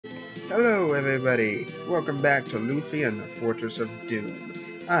Hello everybody, welcome back to Lufia and the Fortress of Doom.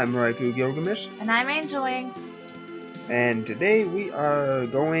 I'm Raikou Gilgamesh. And I'm Angel Wings. And today we are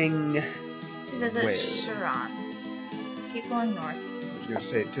going... To visit where? Sharon. Keep going north. I was gonna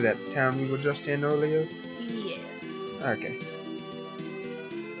say, to that town we were just in earlier? Yes. Okay.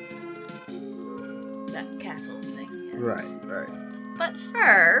 That castle thing, yes. Right. But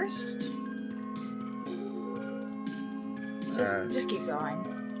first... Just keep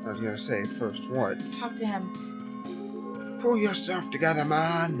going. I was gonna say, first what? Talk to him. Pull yourself together,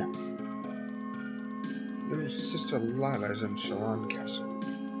 man! Your sister Lila's in Sharon Castle.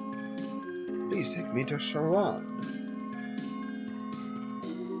 Please take me to Sharon.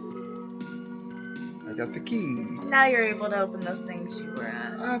 I got the key. Now you're able to open those things you were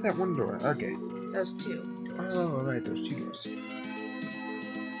at. Ah, that one door. Okay. Those two doors. Oh, right, those two doors.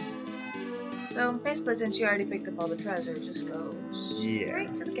 So basically, since you already picked up all the treasure, just go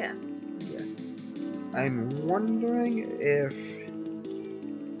straight to the guest. Yeah. I'm wondering if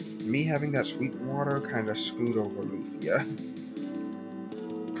me having that sweet water kind of screwed over Lufia.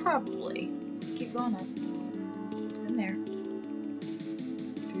 Probably. Keep going up. In there.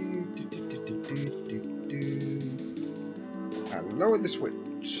 I lowered the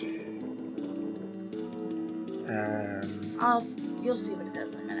switch. You'll see what it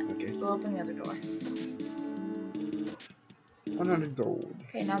does in a minute. Okay. Go open the other door. 100 gold.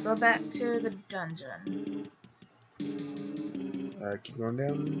 Okay, now go back to the dungeon. Keep going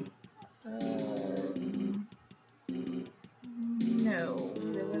down. No.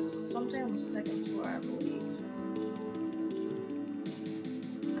 There was something on the second floor, I believe.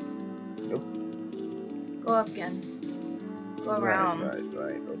 Nope. Go up again. Go around.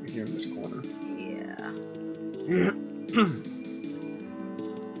 Right. Over here in this corner. Yeah.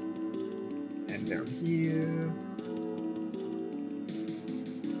 And down here.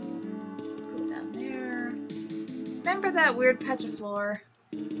 Go down there. Remember that weird patch of floor?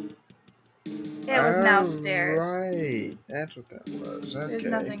 It was now stairs. Right. That's what that was. Okay. There's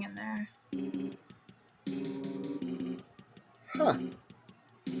nothing in there. Huh.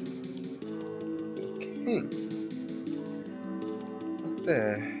 The king. What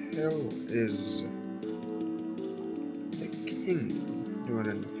the hell is the king doing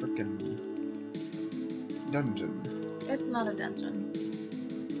in the frickin' dungeon? It's not a dungeon.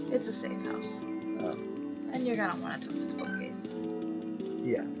 It's a safe house. Oh. And you're gonna want to talk to the bookcase.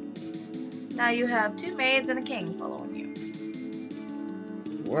 Yeah. Now you have two maids and a king following you.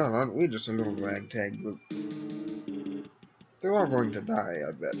 Well, aren't we just a little ragtag group? They're all going to die,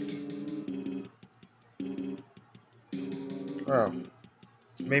 I bet. Well,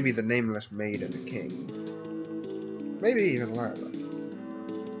 maybe the nameless maid and the king. Maybe even Lila.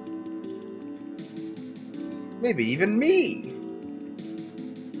 Maybe even me!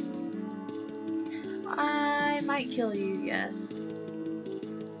 I might kill you, yes.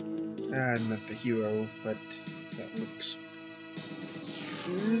 I'm not the hero, but that looks...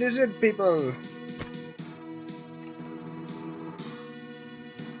 Lizard people!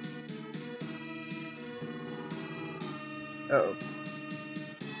 Uh-oh.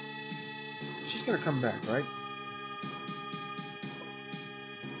 She's gonna come back, right?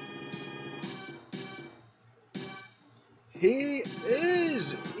 He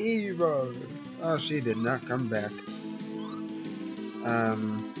is evil! Oh, she did not come back.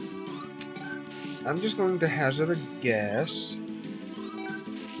 I'm just going to hazard a guess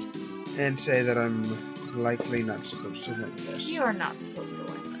and say that I'm likely not supposed to win this. You are not supposed to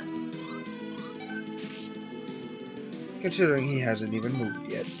win this. Considering he hasn't even moved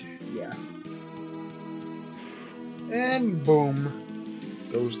yet. Yeah. And boom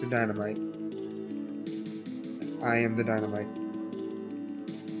goes the dynamite. I am the dynamite.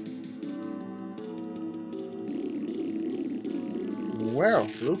 Well,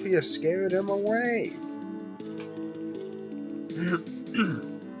 Lufia scared him away.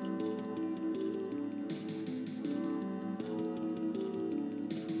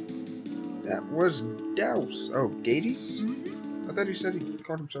 That was Douse. Oh, Gades? Mm-hmm. I thought he said he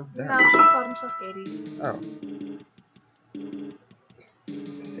called himself Douse. No, he called himself Gades. Oh.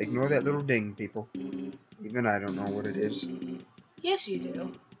 Ignore that little ding, people. Even I don't know what it is. Yes, you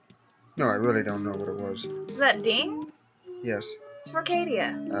do. No, I really don't know what it was. That ding? Yes. It's for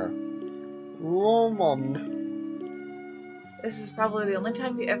Cadia. Oh. Roman. This is probably the only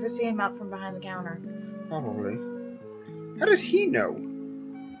time you ever see him out from behind the counter. Probably. How does he know?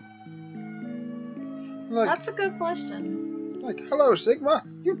 Like, That's a good question. like, hello, Sigma.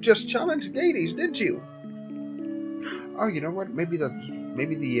 You just challenged Gades, didn't you? Oh, you know what? Maybe the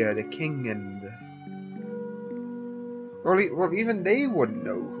king and well, even they wouldn't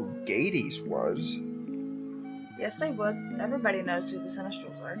know who Gades was. Yes, they would. Everybody knows who the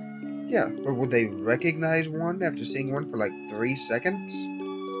Sinistrals are. Yeah, but would they recognize one after seeing one for like 3 seconds?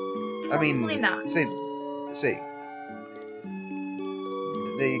 Probably not. say,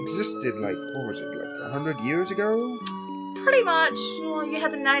 they existed like, what was it, like 100 years ago? Pretty much. Well, you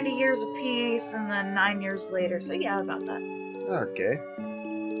had the 90 years of peace, and then 9 years later. So yeah, about that. Okay.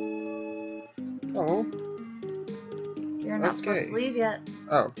 Oh. You're not supposed to leave yet.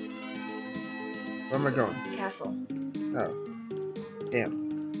 Oh. Where am I going? Castle. Oh. Damn.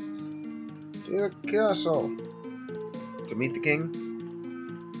 To the castle. To meet the king?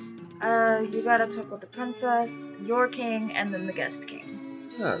 You gotta talk with the princess, your king, and then the guest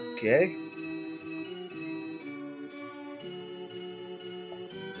king. Okay.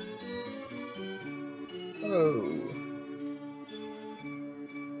 Hello.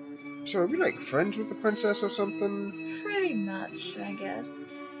 So are we like friends with the princess or something? Pretty much, I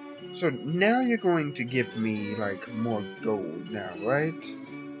guess. So now you're going to give me like more gold now, right?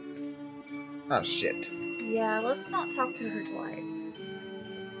 Ah, shit. Yeah, let's not talk to her twice.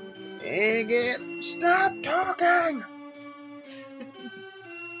 Dang it! Stop talking!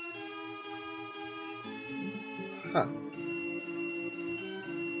 Huh.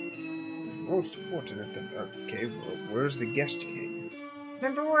 Most fortunate then. Okay, well, where's the guest king?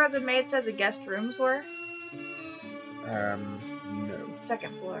 Remember where the maid said the guest rooms were? No.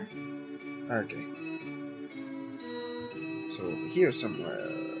 2nd floor. Okay. So over here somewhere.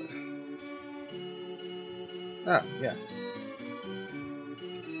 Ah, yeah.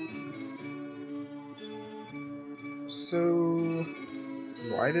 So,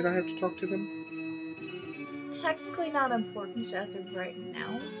 why did I have to talk to them? Technically not important as of right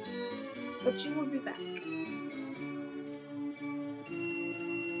now, but you will be back.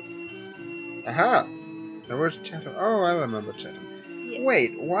 Aha! Now where's Chatham? Oh, I remember Chatham. Yes.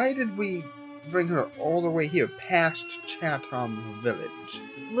 Wait, why did we bring her all the way here, past Chatham Village?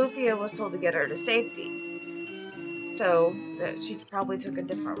 Lufia was told to get her to safety. So, that she probably took a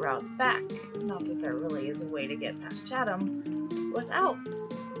different route back. Not that there really is a way to get past Chatham without.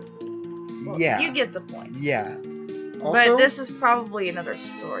 Well, yeah. You get the point. Yeah. Also, But this is probably another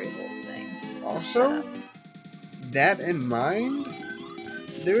story whole thing. Also, that in mind,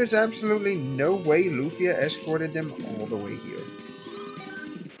 there is absolutely no way Lufia escorted them all the way here.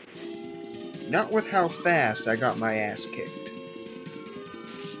 Not with how fast I got my ass kicked.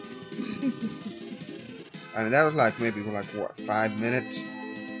 I mean, that was like maybe like what, 5 minutes?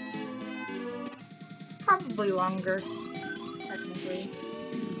 Probably longer, technically.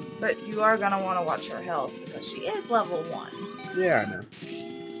 But you are gonna want to watch her health because she is level 1. Yeah, I know.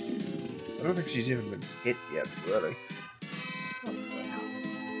 I don't think she's even been hit yet, really. Probably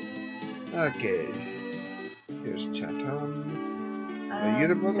not. Okay. Here's Chatham. Are you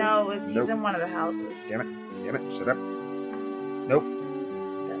the brother? No, he's Nope. in one of the houses. Damn it, shut up. Nope.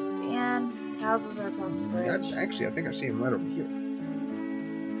 The end. Houses are across the bridge. Actually, I think I see him right over here.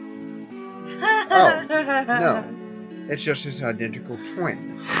 Oh, no. It's just his identical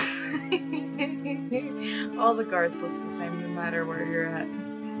twin. All the guards look the same no matter where you're at.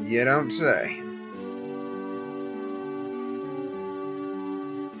 You don't say.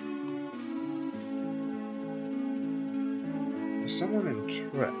 There's someone in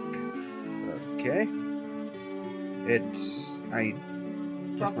Trek. Okay. It's...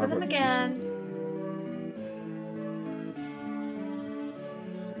 Talk to them again.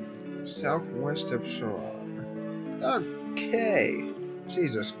 Southwest of Sharon. Okay.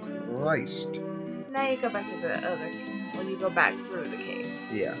 Jesus Christ. Now you go back to the other. Well, you go back through the cave.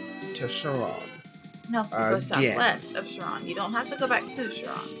 Yeah, to Sharon. No, you go southwest of Sharon. You don't have to go back to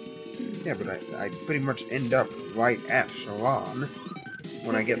Sharon. Yeah, but I pretty much end up right at Sharon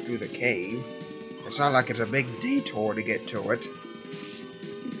when I get through the cave. It's not like it's a big detour to get to it.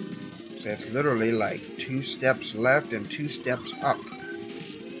 So it's literally like 2 steps left and 2 steps up.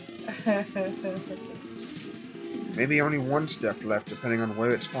 Maybe only 1 step left, depending on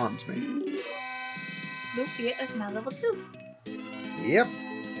where it spawns me. Lufia is my level 2. Yep,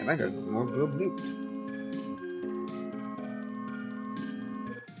 and I got more good loot.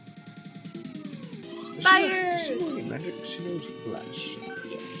 Spiders! Does she know any magic? She knows Flash.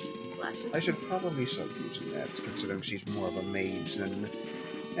 Yes, flashes. I should probably start using that, considering she's more of a mage than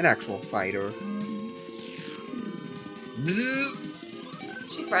an actual fighter.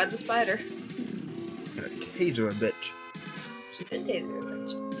 She fried the spider. Gonna taser a bitch. She did taser a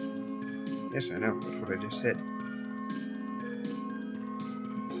bitch. Yes, I know. That's what I just said.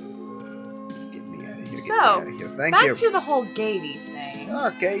 Get me out of here. Get me out of here. Thank you. Back to the whole Gades thing.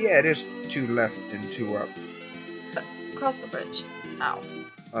 Okay, yeah, it is 2 left and 2 up. Cross the bridge. Ow.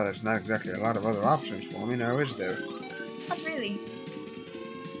 Well, there's not exactly a lot of other options for me now, is there? Not really.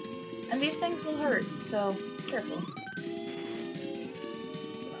 And these things will hurt, so careful.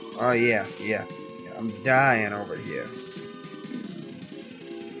 Oh, yeah. I'm dying over here.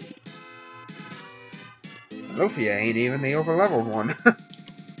 Lufia ain't even the overleveled one.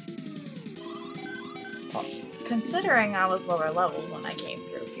 Well, considering I was lower level when I came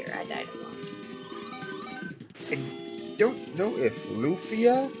through here, I died a lot. I don't know if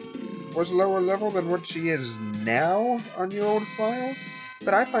Lufia was lower level than what she is now on your old file,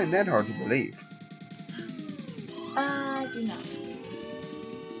 but I find that hard to believe. I do not.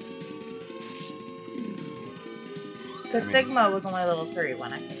 Because Sigma was only level 3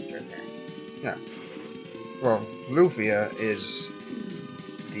 when I came through here. Yeah. Well, Lufia is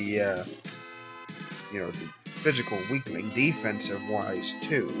the, the physical weakling, defensive-wise,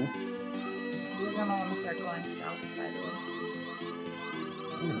 too. You're gonna want to start going south, by the way.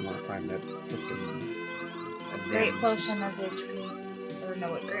 I'm gonna want to find that frickin' Great Potion has HP. Or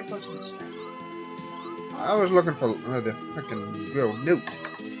no, wait, Great Potion is Strength. I was looking for the frickin' grilled newt.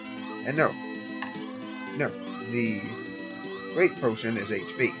 And no, the Great Potion is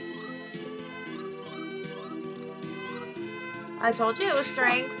HP. I told you it was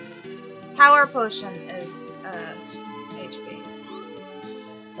Strength. Power Potion is HP.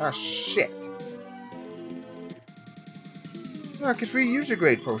 Ah, shit. No, because we used a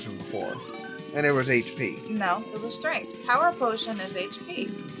Great Potion before, and it was HP. No, it was Strength. Power Potion is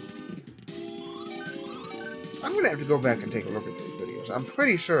HP. I'm gonna have to go back and take a look at those videos. I'm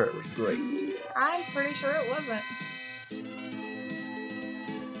pretty sure it was great. I'm pretty sure it wasn't.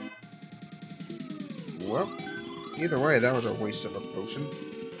 Well, either way, that was a waste of a potion.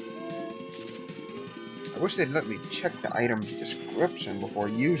 I wish they'd let me check the item's description before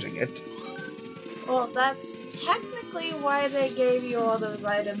using it. Well, that's technically why they gave you all those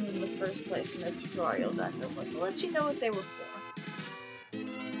items in the first place in the tutorial dungeon, was to let you know what they were for.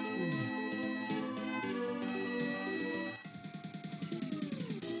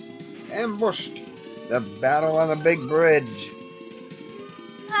 Ambushed! The battle on the big bridge!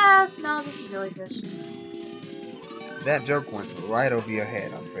 Ah, no, this is jellyfish. That joke went right over your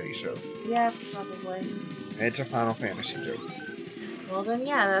head, I'm pretty sure. Yeah, probably. It's a Final Fantasy joke. Well then,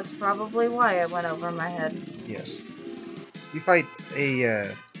 yeah, that's probably why it went over my head. Yes. You fight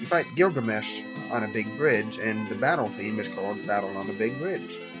Gilgamesh on a big bridge, and the battle theme is called Battle on the Big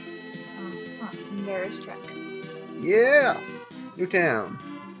Bridge. There's Trek. Yeah! New town.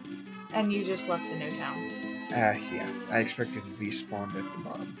 And you just left the new town. Yeah. I expected it to be spawned at the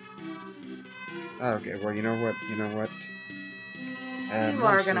bottom. Okay, well, you know what? You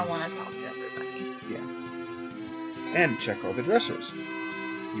are gonna want to talk to everybody. Yeah. And check all the dressers.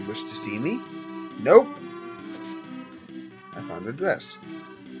 You wish to see me? Nope! I found a dress.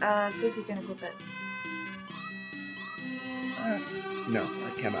 See if you can equip it. No,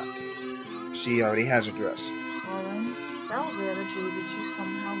 I cannot. She already has a dress. Well then, sell the other two that you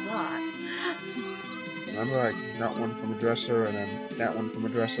somehow got. Remember, I got one from a dresser, and then that one from a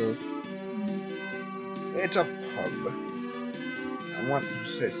dresser? It's a pub. I want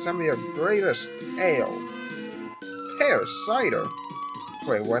some of your greatest ale. Pear cider?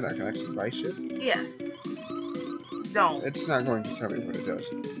 Wait, what? I can actually buy shit? Yes. Don't. It's not going to tell me what it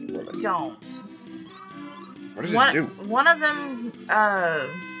does, will it? Don't. What does it do? One of them,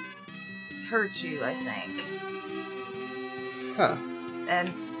 hurt you, I think. Huh.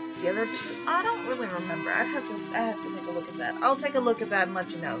 And the other two, I don't really remember. I have to take a look at that. I'll take a look at that and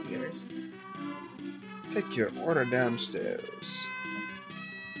let you know, viewers. Take your order downstairs.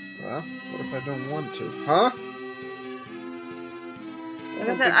 Well, what if I don't want to? Huh? Like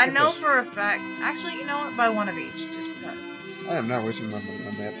I said, I know for a fact. Actually, you know what? Buy one of each, just because. I am not wasting my money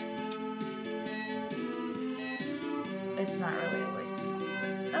on that. It's not really a waste of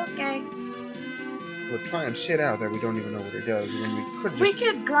money. Okay. We're trying shit out that we don't even know what it does, when we could just... We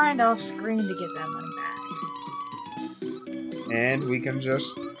could grind off screen to get that money back. And we can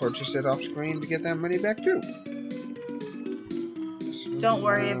just purchase it off screen to get that money back too. Don't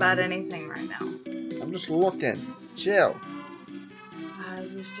worry about anything right now. I'm just looking. Chill. I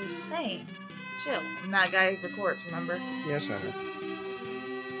was just saying. Chill. I'm that guy who records, remember? Yes, I know.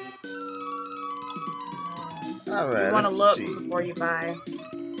 Alright, you want to look before you buy.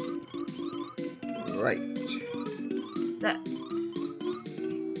 Right. That.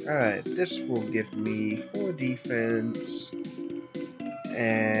 Alright, this will give me 4 defense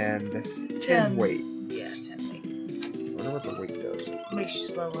and 10 weight. Yeah, 10 weight. I wonder what the weight does. Makes you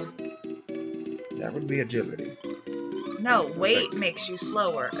slower. That would be agility. No, weight makes you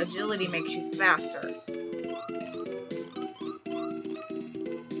slower. Agility makes you faster.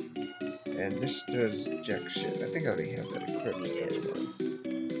 And this does jack shit. I think I already have that equipped. That's why.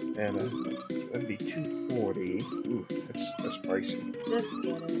 And that'd be 240. Ooh, that's pricey. Just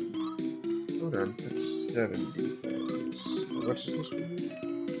get it. Hold on, that's 7 defense. How much is this one?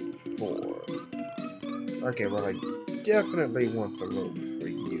 4. Okay, well I definitely want the load for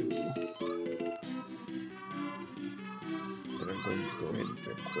you. And I'm going to go ahead and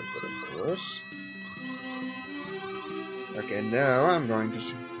equip it, of course. Okay, now I'm going to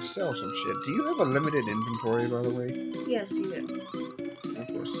sell some shit. Do you have a limited inventory, by the way? Yes, you do. Of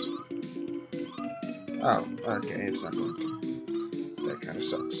course. Oh, okay, it's not going to. That kind of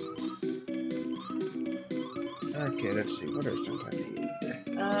sucks. Okay, let's see. What else don't I need?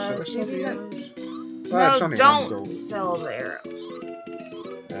 Shall I sell the arrows? Well, it's only one gold. Don't sell the arrows.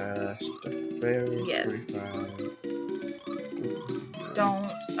 Stuffed barrel, Yes. 45.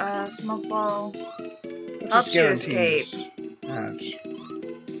 Don't, smoke ball. What's Up this to guarantees? escape. Ouch.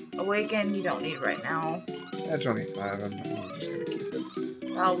 Awaken, you don't need right now. That's only 5. I'm just gonna keep it.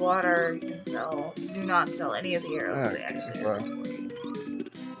 Hot water, you can sell. Do not sell any of the arrows. They Okay, actually well. are for you.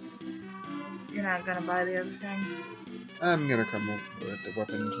 You're not gonna buy the other thing? I'm gonna come over with the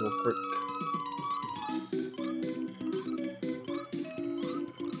weapons real quick.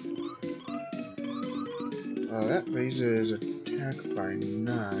 That raises attack by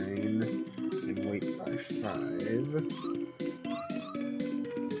 9 and weight by 5.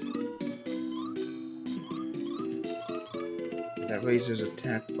 That raises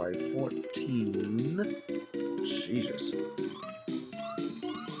attack by 14. Jesus.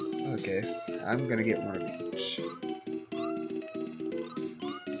 Okay, I'm gonna get one of each.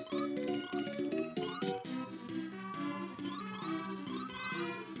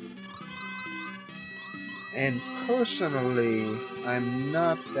 And personally, I'm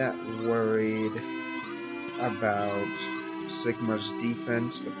not that worried about Sigma's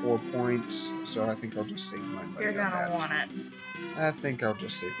defense, the 4 points, so I think I'll just save my money. You're gonna want it. I think I'll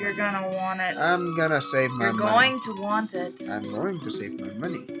just save my money. You're gonna want it. I'm gonna save my money. You're going to want it. I'm going to save my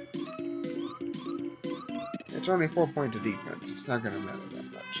money. It's only 4 points of defense. It's not gonna matter that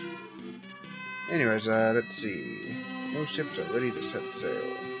much. Anyways, let's see. No ships are ready to set sail.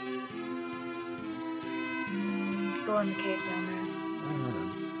 Go in the cave down there.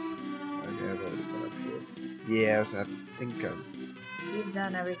 Okay, I've already been up here. Yeah, I think You've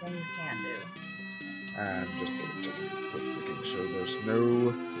done everything you can do. I'm just gonna check quick, making sure there's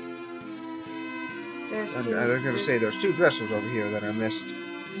no. I was gonna say there's 2 dressers over here that I missed.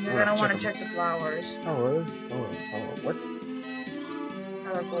 You're gonna want to check the flowers. Oh, what?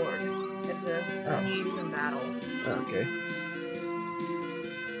 Our board. It's a thing you use in battle. Okay.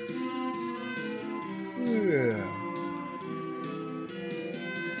 Yeah.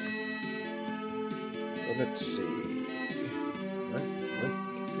 Well, let's see.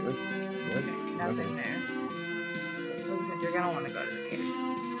 Nothing there. Like I said, you're gonna want to go to the cave.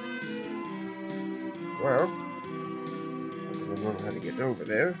 Well, I don't know how to get over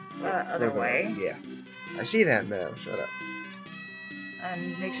there. Other way. Yeah. I see that now. Shut up.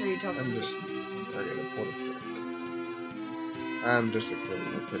 And make sure you talk to Okay, the portal trick. I'm just exploring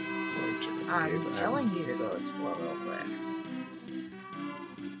real quick before I check the cave. I'm telling you to go explore real quick.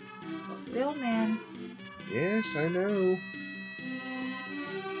 Talk to the old man. Yes, I know.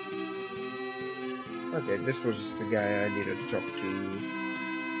 Okay, this was the guy I needed to talk to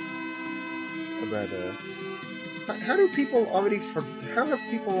about how have people already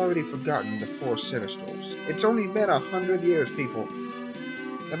forgotten the 4 Sinistrals? It's only been 100 years, people.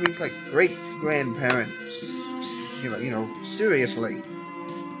 That means like great grandparents. You know, seriously.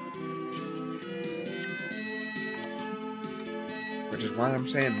 Which is why I'm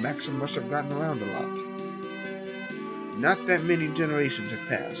saying Maxim must have gotten around a lot. Not that many generations have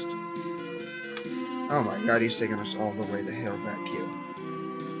passed. Oh my god, he's taking us all the way the hell back here.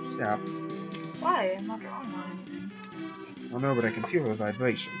 Stop. Why? I'm not drawing on anything. Oh no, but I can feel the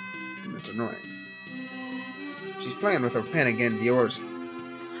vibration. And it's annoying. She's playing with her pen again, viewers.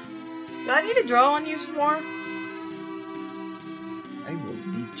 Do I need to draw on you some more? I will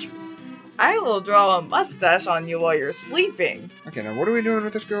beat you. I will draw a mustache on you while you're sleeping. Okay, now what are we doing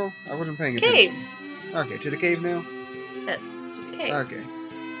with this girl? I wasn't paying attention. Cave. Okay, to the cave now? Yes, to the cave. Okay.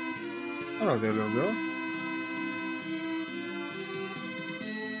 Hello there, little girl.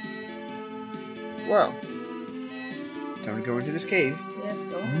 Well, time to go into this cave. Yes,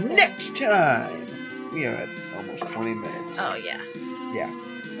 go. Next time! We are at almost 20 minutes. Oh, yeah. Yeah.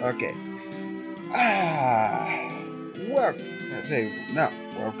 Okay. Well, I say not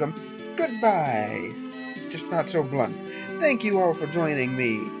welcome. Goodbye. Just not so blunt. Thank you all for joining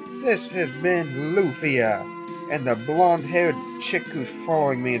me. This has been Lufia, and the blonde-haired chick who's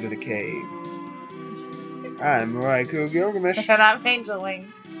following me into the cave. I'm Raikou Gilgamesh, And I'm Angel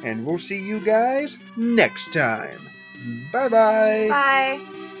Wings. and we'll see you guys next time. Bye-bye. Bye.